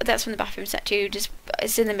that's from the bathroom set too, just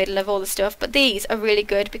it's in the middle of all the stuff, but these are really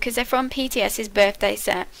good because they're from PTS's birthday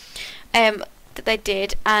set that they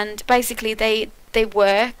did, and basically they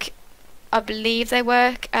work, I believe they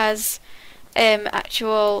work as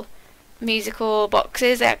actual musical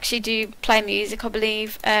boxes. They actually do play music, I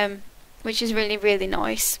believe, which is really, really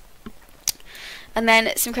nice. And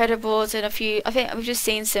then some credit boards and a few, I think we've just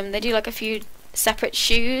seen some, they do like a few separate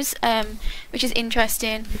shoes, which is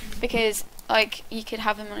interesting because like you could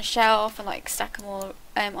have them on a shelf and like stack them all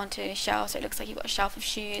onto a shelf, so it looks like you've got a shelf of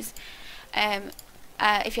shoes.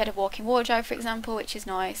 If you had a walk-in wardrobe, for example, which is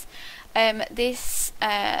nice. This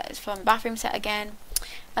is from bathroom set again,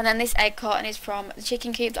 and then this egg carton is from the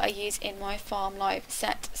chicken coop that I use in my Farm Life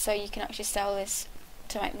set, so you can actually sell this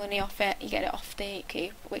to make money off it. You get it off the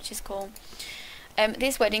coop, which is cool.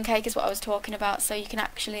 This wedding cake is what I was talking about, so you can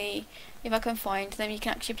actually, if I can find them, you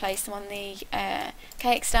can actually place them on the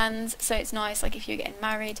cake stands, so it's nice like if you're getting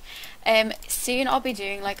married. Soon I'll be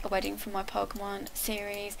doing like a wedding for my Pokemon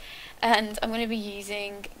series, and I'm going to be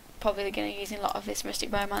probably going to use a lot of this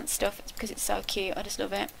Rustic Romance stuff because it's so cute. I just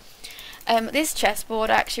love it. This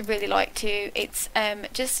chessboard I actually really like too. It's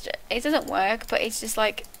just, it doesn't work, but it's just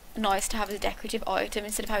like nice to have as a decorative item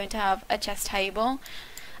instead of having to have a chess table,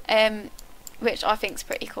 which I think is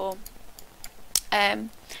pretty cool. I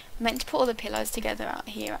meant to put all the pillows together out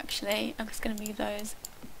here actually. I'm just going to move those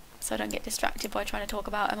so I don't get distracted by trying to talk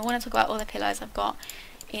about them. I want to talk about all the pillows I've got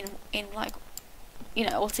in like, you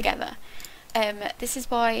know, all together. This is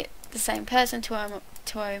by the same person, Tuomo.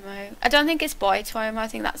 I don't think it's by Tuomo, I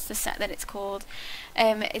think that's the set that it's called.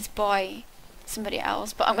 It's by somebody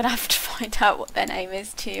else, but I'm gonna have to find out what their name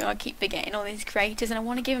is too. I keep forgetting all these creators, and I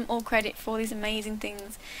want to give them all credit for all these amazing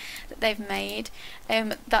things that they've made.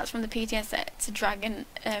 That's from the PTS set. It's a dragon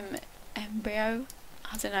embryo.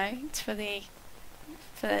 I don't know. It's for the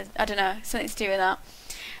I don't know, something to do with that.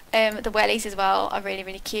 The wellies as well are really,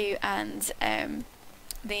 really cute, and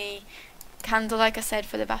the candle, like I said,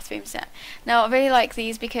 for the bathroom set. Now I really like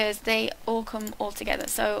these because they all come all together.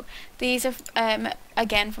 So these are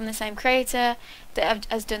again from the same creator that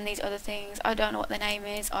has done these other things. I don't know what the name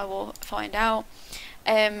is, I will find out.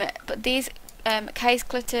 But these case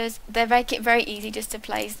clutters, they make it very easy just to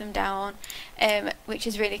place them down, which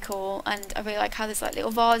is really cool. And I really like how there's like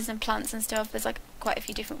little vases and plants and stuff. There's like quite a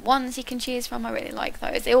few different ones you can choose from. I really like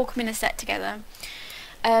those. They all come in a set together.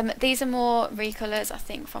 These are more recolors, I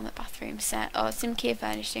think, from the bathroom set, or Simthesia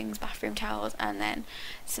furnishings, bathroom towels, and then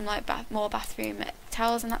some like more bathroom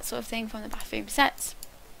towels and that sort of thing from the bathroom sets.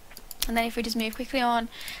 And then if we just move quickly on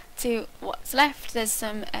to what's left, there's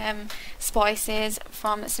some spices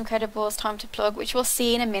from Simcredibles Time to Plug, which we'll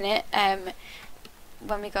see in a minute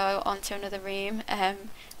when we go on to another room.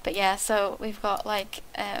 But yeah, so we've got like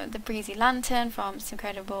the Breezy Lantern from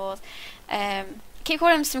Simcredibles. I keep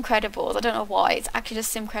calling them Simcredibles, I don't know why, it's actually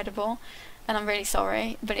just Simcredible, and I'm really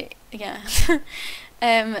sorry, but yeah.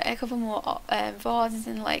 A couple more vases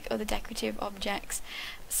and like other decorative objects.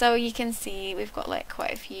 So you can see we've got like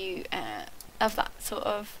quite a few of that sort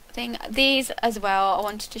of thing. These as well I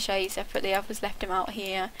wanted to show you separately. I've just left them out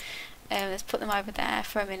here. Let's put them over there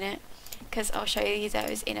for a minute, because I'll show you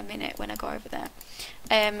those in a minute when I go over there.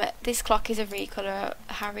 This clock is a recolor,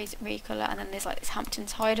 Harry's recolor, and then there's like this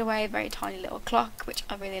Hampton's Hideaway, very tiny little clock, which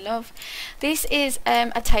I really love. This is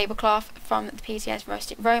a tablecloth from the PTS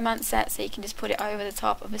Rustic Romance set, so you can just put it over the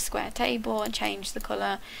top of a square table and change the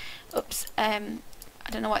colour. Oops, I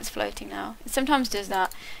don't know why it's floating now. It sometimes does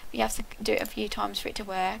that. You have to do it a few times for it to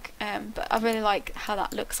work, but I really like how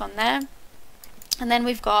that looks on there. And then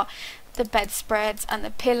we've got the bedspreads and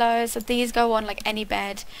the pillows. So these go on like any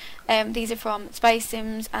bed. These are from Space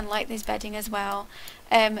Sims, and like this bedding as well.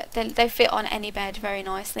 They fit on any bed very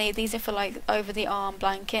nicely. These are for like over the arm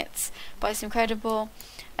blankets by Simcredible,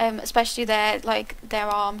 especially their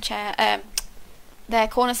armchair, their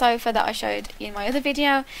corner sofa that I showed in my other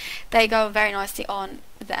video. They go very nicely on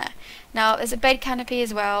there. Now there's a bed canopy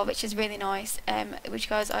as well, which is really nice, which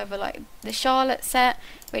goes over like the Charlotte set,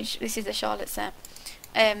 which this is the Charlotte set,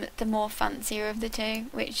 the more fancier of the two,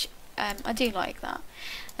 which I do like that.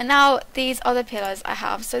 And now these are the pillows I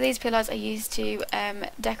have. So these pillows are used to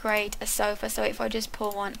decorate a sofa. So if I just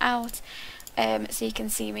pull one out, so you can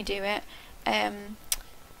see me do it, I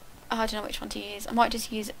don't know which one to use. I might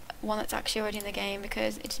just use one that's actually already in the game,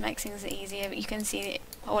 because it just makes things easier, but you can see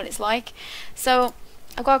what it's like. So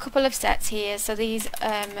I've got a couple of sets here. So these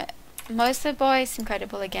mostly by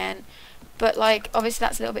Simcredible again, but like obviously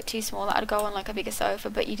that's a little bit too small. That would go on like a bigger sofa,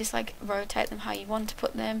 but you just like rotate them how you want to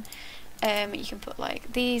put them. You can put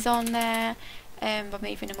like these on there by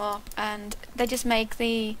moving them up, and they just make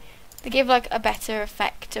they give like a better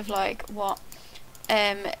effect of like what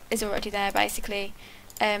is already there basically.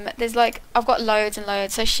 There's like, I've got loads and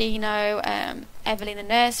loads. So Shino, Evelyn the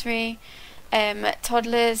Nursery,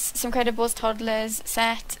 Toddlers, Simcredibles Toddlers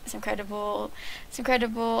set, Simcredible.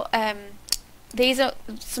 These are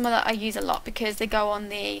some of that I use a lot because they go on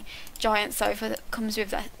the giant sofa that comes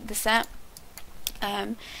with the set.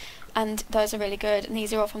 And those are really good, and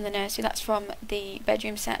these are all from the nursery. That's from the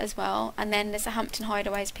bedroom set as well. And then there's a Hampton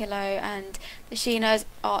Hideaways pillow and the Shino's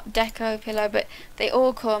Art Deco pillow, but they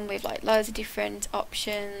all come with like loads of different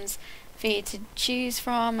options for you to choose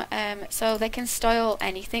from, so they can style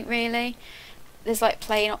anything really. There's like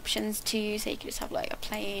plain options too, so you can just have like a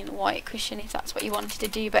plain white cushion if that's what you wanted to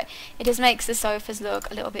do, but it just makes the sofas look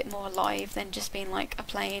a little bit more alive than just being like a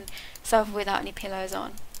plain sofa without any pillows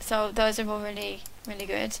on. So those are all really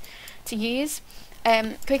good to use.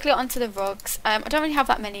 Quickly onto the rugs. I don't really have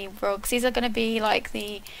that many rugs. These are going to be like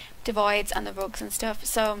the divides and the rugs and stuff.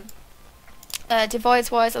 So divides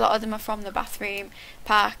wise, a lot of them are from the bathroom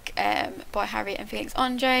pack by Harriet and Felix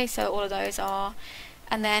Andre, so all of those are.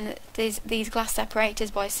 And then there's these glass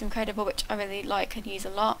separators by Simcredible, which I really like and use a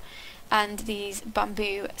lot, and these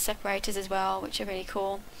bamboo separators as well, which are really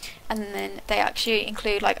cool. And then they actually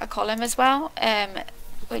include like a column as well,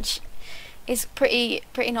 which is pretty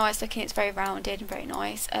nice looking. It's very rounded and very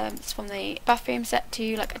nice. It's from the bathroom set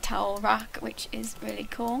too, like a towel rack, which is really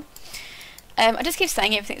cool. I just keep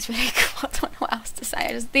saying everything's really cool. I don't know what else to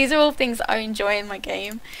say. These are all things that I enjoy in my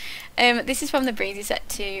game. This is from the Breezy set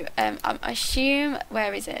too. I assume,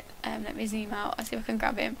 where is it? Let me zoom out. I'll see if I can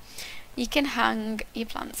grab him. You can hang your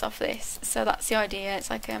plants off this, so that's the idea. It's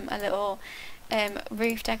like a little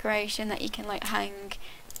roof decoration that you can like hang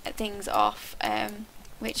things off,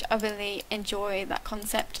 which I really enjoy that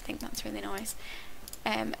concept. I think that's really nice.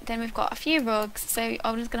 Then we've got a few rugs, so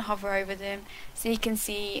I'm just going to hover over them so you can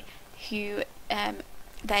see who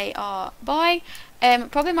they are by.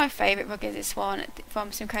 Probably my favourite rug is this one from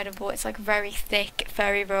Simcredible. It's like a very thick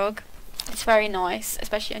furry rug. It's very nice,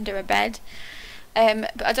 especially under a bed.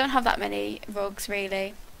 But I don't have that many rugs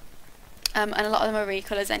really. And a lot of them are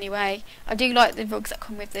recolours anyway. I do like the rugs that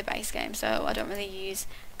come with the base game, so I don't really use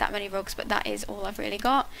that many rugs, but that is all I've really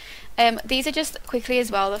got. These are just quickly as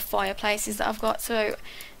well the fireplaces that I've got, so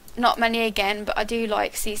not many again, but I do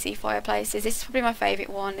like CC fireplaces. This is probably my favourite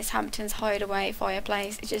one, this Hampton's Hideaway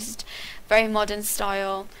fireplace. It's just very modern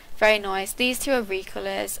style, very nice. These two are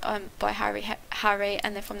recolours by Harry,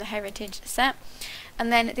 and they're from the Heritage set.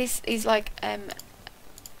 And then this is like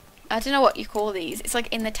I don't know what you call these. It's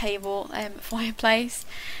like in the table fireplace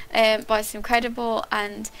by Simcredible,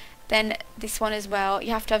 and then this one as well.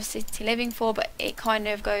 You have to have city living for, but it kind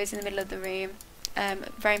of goes in the middle of the room.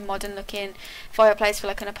 Very modern looking fireplace for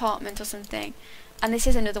like an apartment or something. And this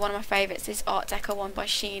is another one of my favourites, this Art Deco one by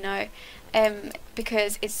Shino,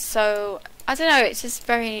 because it's so, I don't know, it's just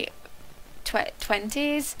very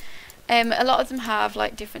 20s. A lot of them have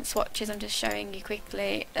like different swatches. I'm just showing you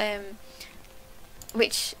quickly,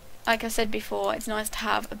 which, like I said before, it's nice to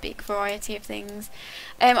have a big variety of things.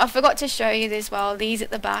 I forgot to show you as well, these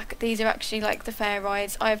at the back. These are actually like the fair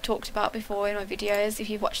rides I've talked about before in my videos, if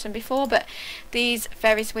you've watched them before. But these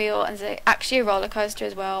Ferris wheel, and there's actually a roller coaster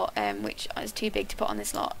as well, which is too big to put on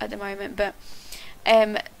this lot at the moment. But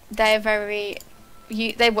they're very,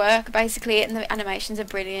 they work basically, and the animations are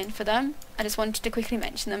brilliant for them. I just wanted to quickly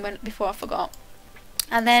mention them before I forgot.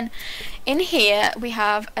 And then in here we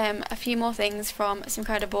have a few more things from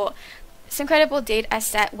Simcredible. Simcredible did a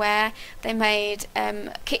set where they made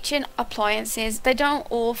kitchen appliances. They don't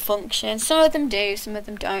all function. Some of them do, some of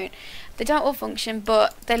them don't. They don't all function,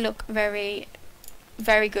 but they look very,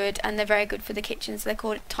 very good, and they're very good for the kitchen. So they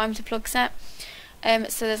called it Time to Plug set.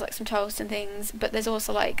 So there's like some toast and things, but there's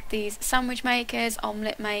also like these sandwich makers,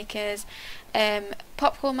 omelette makers,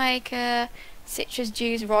 popcorn maker, citrus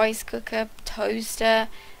juice, rice cooker, toaster,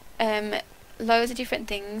 loads of different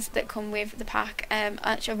things that come with the pack.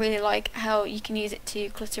 Actually, I really like how you can use it to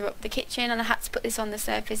clutter up the kitchen, and I had to put this on the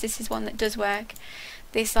surface. This is one that does work.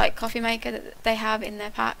 This like coffee maker that they have in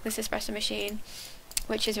their pack, this espresso machine,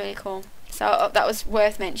 which is really cool. So that was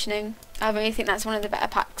worth mentioning. I really think that's one of the better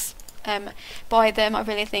packs by them. I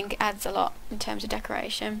really think it adds a lot in terms of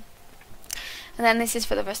decoration. And then this is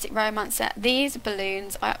for the Rustic Romance set. These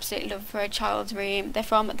balloons I absolutely love for a child's room. They're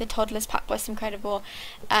from the Toddlers pack by Simcredible,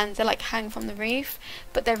 and they like hang from the roof,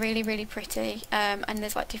 but they're really, really pretty. And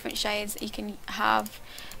there's like different shades that you can have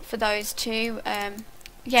for those too.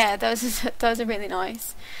 Yeah, those are really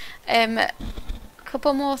nice.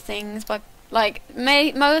 Couple more things, by like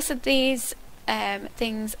most of these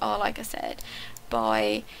things are, like I said,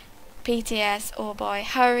 by PTS or by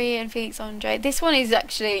Harry and Gxxorgia. This one is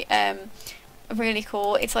actually really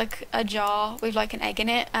cool. It's like a jar with like an egg in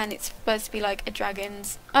it, and it's supposed to be like a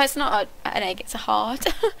dragon's, oh, it's not an egg, it's a heart.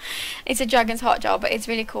 It's a dragon's heart jar, but it's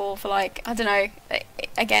really cool for like, I don't know,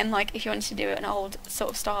 again, like if you wanted to do an old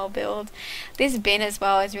sort of style build. This bin as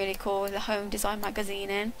well is really cool, with the Home Design magazine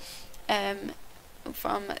in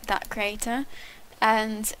from that creator.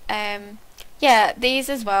 And yeah, these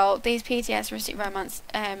as well, these PTS Rustic Romance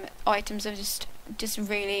items are just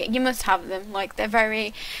really, you must have them. Like they're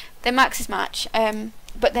Maxis match,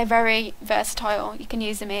 but they're very versatile. You can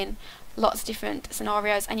use them in lots of different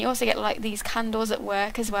scenarios, and you also get like these candles at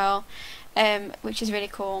work as well, which is really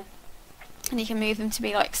cool. And you can move them to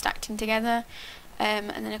be like stacked in together,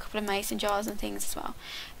 and then a couple of mason jars and things as well.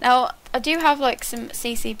 Now I do have like some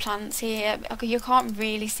CC plants here. You can't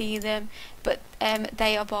really see them, but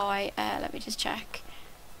they are by let me just check.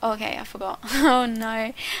 Okay, I forgot. Oh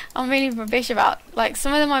no, I'm really rubbish about, like,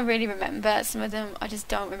 some of them I really remember, some of them I just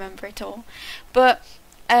don't remember at all. But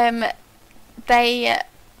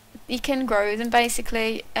you can grow them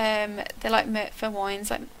basically. They're like for wines,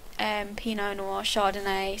 like Pinot Noir,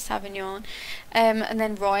 Chardonnay, Sauvignon, and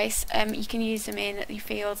then rice. You can use them in your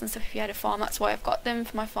fields and stuff if you had a farm. That's why I've got them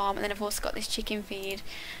for my farm. And then I've also got this chicken feed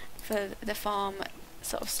for the farm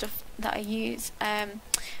sort of stuff that I use.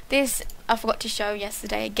 This I forgot to show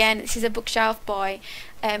yesterday. Again, this is a bookshelf by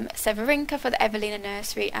Severinka for the Evelina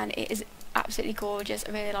Nursery, and it is absolutely gorgeous.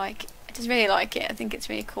 I really like it. I just really like it. I think it's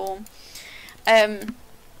really cool. And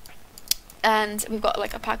we've got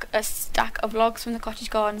like a stack of logs from the Cottage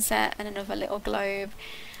Garden set, and another little globe.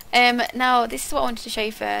 Now this is what I wanted to show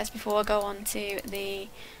you first before I go on to the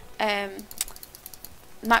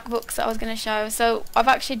MacBooks that I was going to show. So I've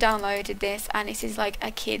actually downloaded this, and this is like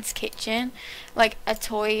a kid's kitchen, like a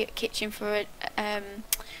toy kitchen for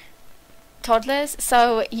toddlers.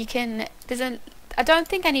 So you can, I don't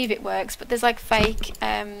think any of it works, but there's like fake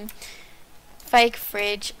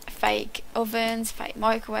fridge, fake ovens, fake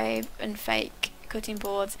microwave, and fake cutting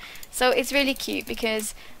boards. So it's really cute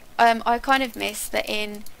because I kind of miss that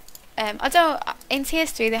in in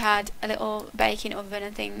TS3 they had a little baking oven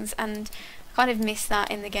and things, and I kind of miss that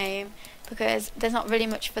in the game because there's not really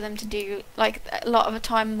much for them to do. Like, a lot of the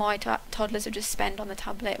time my toddlers would just spend on the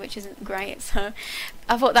tablet, which isn't great. So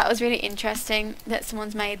I thought that was really interesting that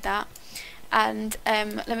someone's made that. And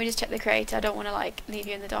let me just check the creator. I don't want to like leave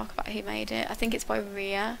you in the dark about who made it. I think it's by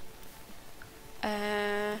Ria.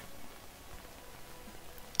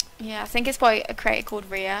 Yeah, I think it's by a creator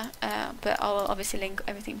called Ria, but I'll obviously link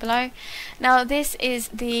everything below. Now this is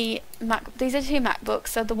the these are two MacBooks.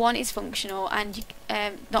 So the one is functional and you,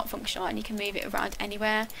 not functional, and you can move it around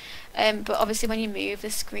anywhere. But obviously when you move,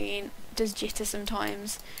 the screen does jitter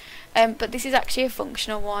sometimes. But this is actually a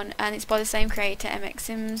functional one, and it's by the same creator, MX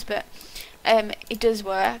Sims, but it does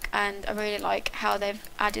work, and I really like how they've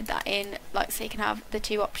added that in, like, so you can have the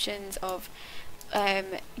two options of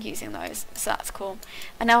using those, so that's cool.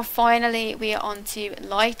 And now finally we are on to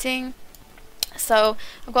lighting. So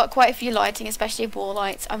I've got quite a few lighting, especially wall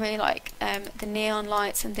lights. I really like the neon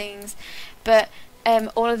lights and things, but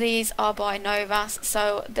all of these are by Novas,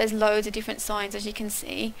 so there's loads of different signs, as you can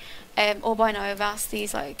see, all by Novas,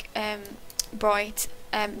 these like bright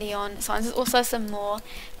neon signs. There's also some more,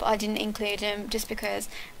 but I didn't include them just because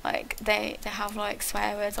like they have like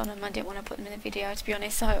swear words on them. I didn't want to put them in the video, to be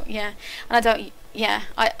honest. So yeah, and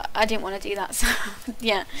I didn't want to do that. So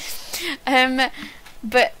yeah,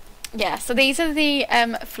 but yeah, so these are the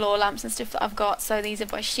floor lamps and stuff that I've got. So these are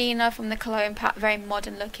by Sheena from the Cologne pack, very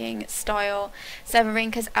modern looking style.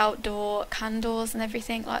 Severinka's outdoor candles and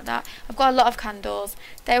everything like that. I've got a lot of candles.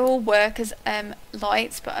 They all work as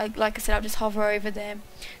lights, but like I said, I'll just hover over them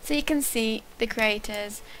so you can see the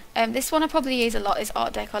creators. This one I probably use a lot is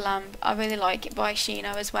Art Deco lamp. I really like it by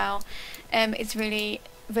Sheena as well. It's really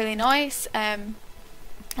nice.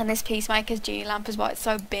 And this Peacemaker's Genie lamp as well, it's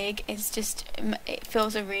so big, it's just, it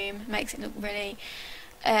fills a room, makes it look really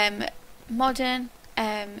modern.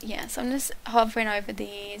 Yeah, so I'm just hovering over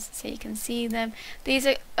these so you can see them. These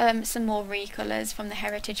are some more recolours from the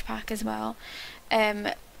Heritage pack as well.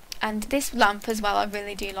 And this lamp as well I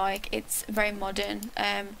really do like. It's very modern.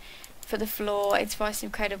 For the floor, it's Vice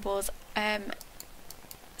Incredibles,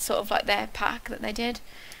 sort of like their pack that they did.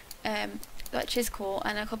 Which is cool,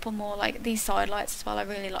 and a couple more like these side lights as well I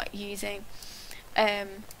really like using.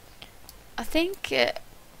 I think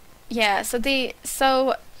yeah, so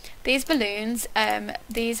these balloons,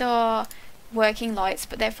 these are working lights,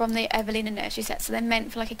 but they're from the Evelina nursery set, so they're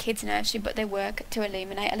meant for like a kids nursery, but they work to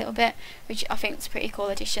illuminate a little bit, which I think is a pretty cool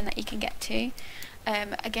addition that you can get to.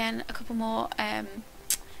 Again, a couple more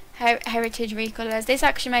Heritage recolours. This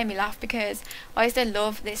actually made me laugh because I used to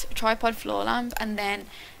love this tripod floor lamp, and then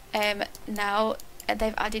now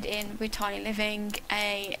they've added in with Tiny Living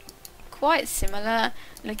a quite similar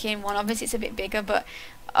looking one. Obviously it's a bit bigger, but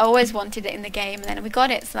I always wanted it in the game, and then we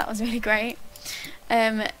got it, so that was really great.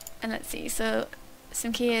 And let's see, so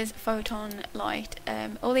Simthesia's photon light,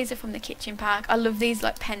 all these are from the kitchen pack. I love these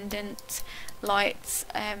like pendant lights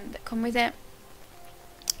that come with it.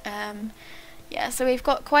 Yeah, so we've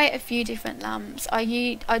got quite a few different lamps. I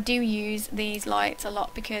do use these lights a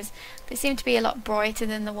lot because they seem to be a lot brighter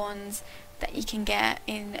than the ones that you can get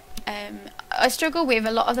in. I struggle with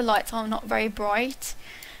a lot of the lights are not very bright,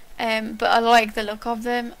 but I like the look of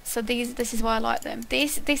them. So this is why I like them.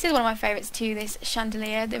 This is one of my favourites too. This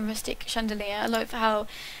chandelier, the rustic chandelier. I love how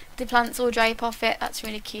the plants all drape off it. That's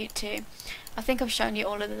really cute too. I think I've shown you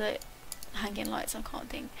all of the hanging lights. I can't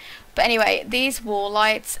think. But anyway, these wall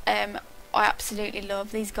lights. I absolutely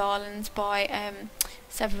love these garlands by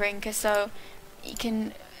Severinka. So you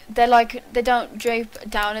can, they don't drape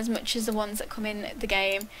down as much as the ones that come in the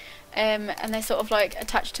game, and they're sort of like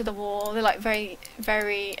attached to the wall. They're like very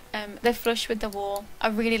they're flush with the wall. I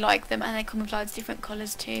really like them, and they come with loads of different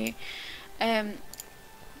colours too. Well,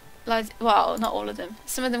 not all of them.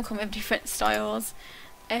 Some of them come with different styles,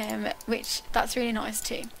 which that's really nice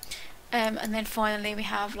too. And then finally we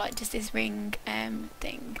have like just this ring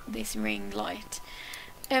thing, this ring light.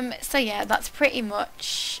 So yeah, that's pretty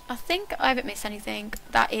much, I think I haven't missed anything.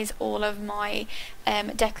 That is all of my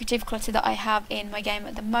decorative clutter that I have in my game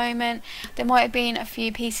at the moment. There might have been a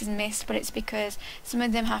few pieces missed, but it's because some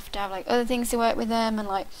of them have to have like other things to work with them, and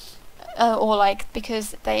like or like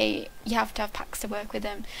because you have to have packs to work with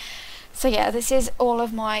them. So yeah, this is all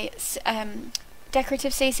of my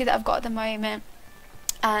decorative CC that I've got at the moment.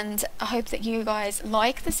 And I hope that you guys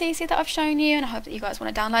like the CC that I've shown you, and I hope that you guys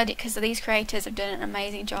want to download it, because these creators have done an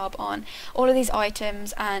amazing job on all of these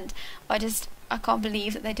items, and I just I can't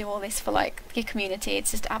believe that they do all this for like your community.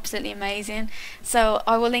 It's just absolutely amazing. So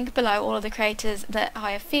I will link below all of the creators that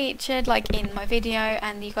I have featured like in my video,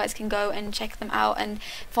 and you guys can go and check them out and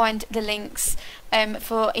find the links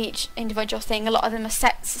for each individual thing. A lot of them are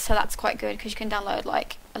sets, so that's quite good because you can download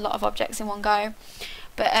like a lot of objects in one go.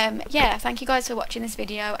 But yeah, thank you guys for watching this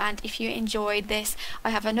video, and if you enjoyed this, I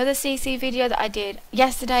have another CC video that I did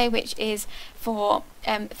yesterday, which is for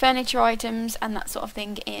furniture items and that sort of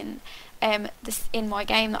thing in my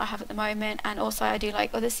game that I have at the moment. And also I do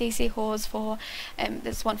like other CC hauls for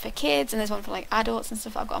there's one for kids and there's one for like adults and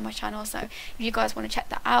stuff I've got on my channel. So if you guys want to check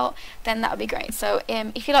that out, then that would be great. So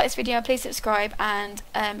if you like this video, please subscribe and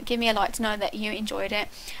give me a like to know that you enjoyed it,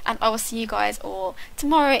 and I will see you guys all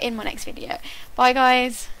tomorrow in my next video. Bye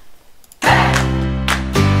guys.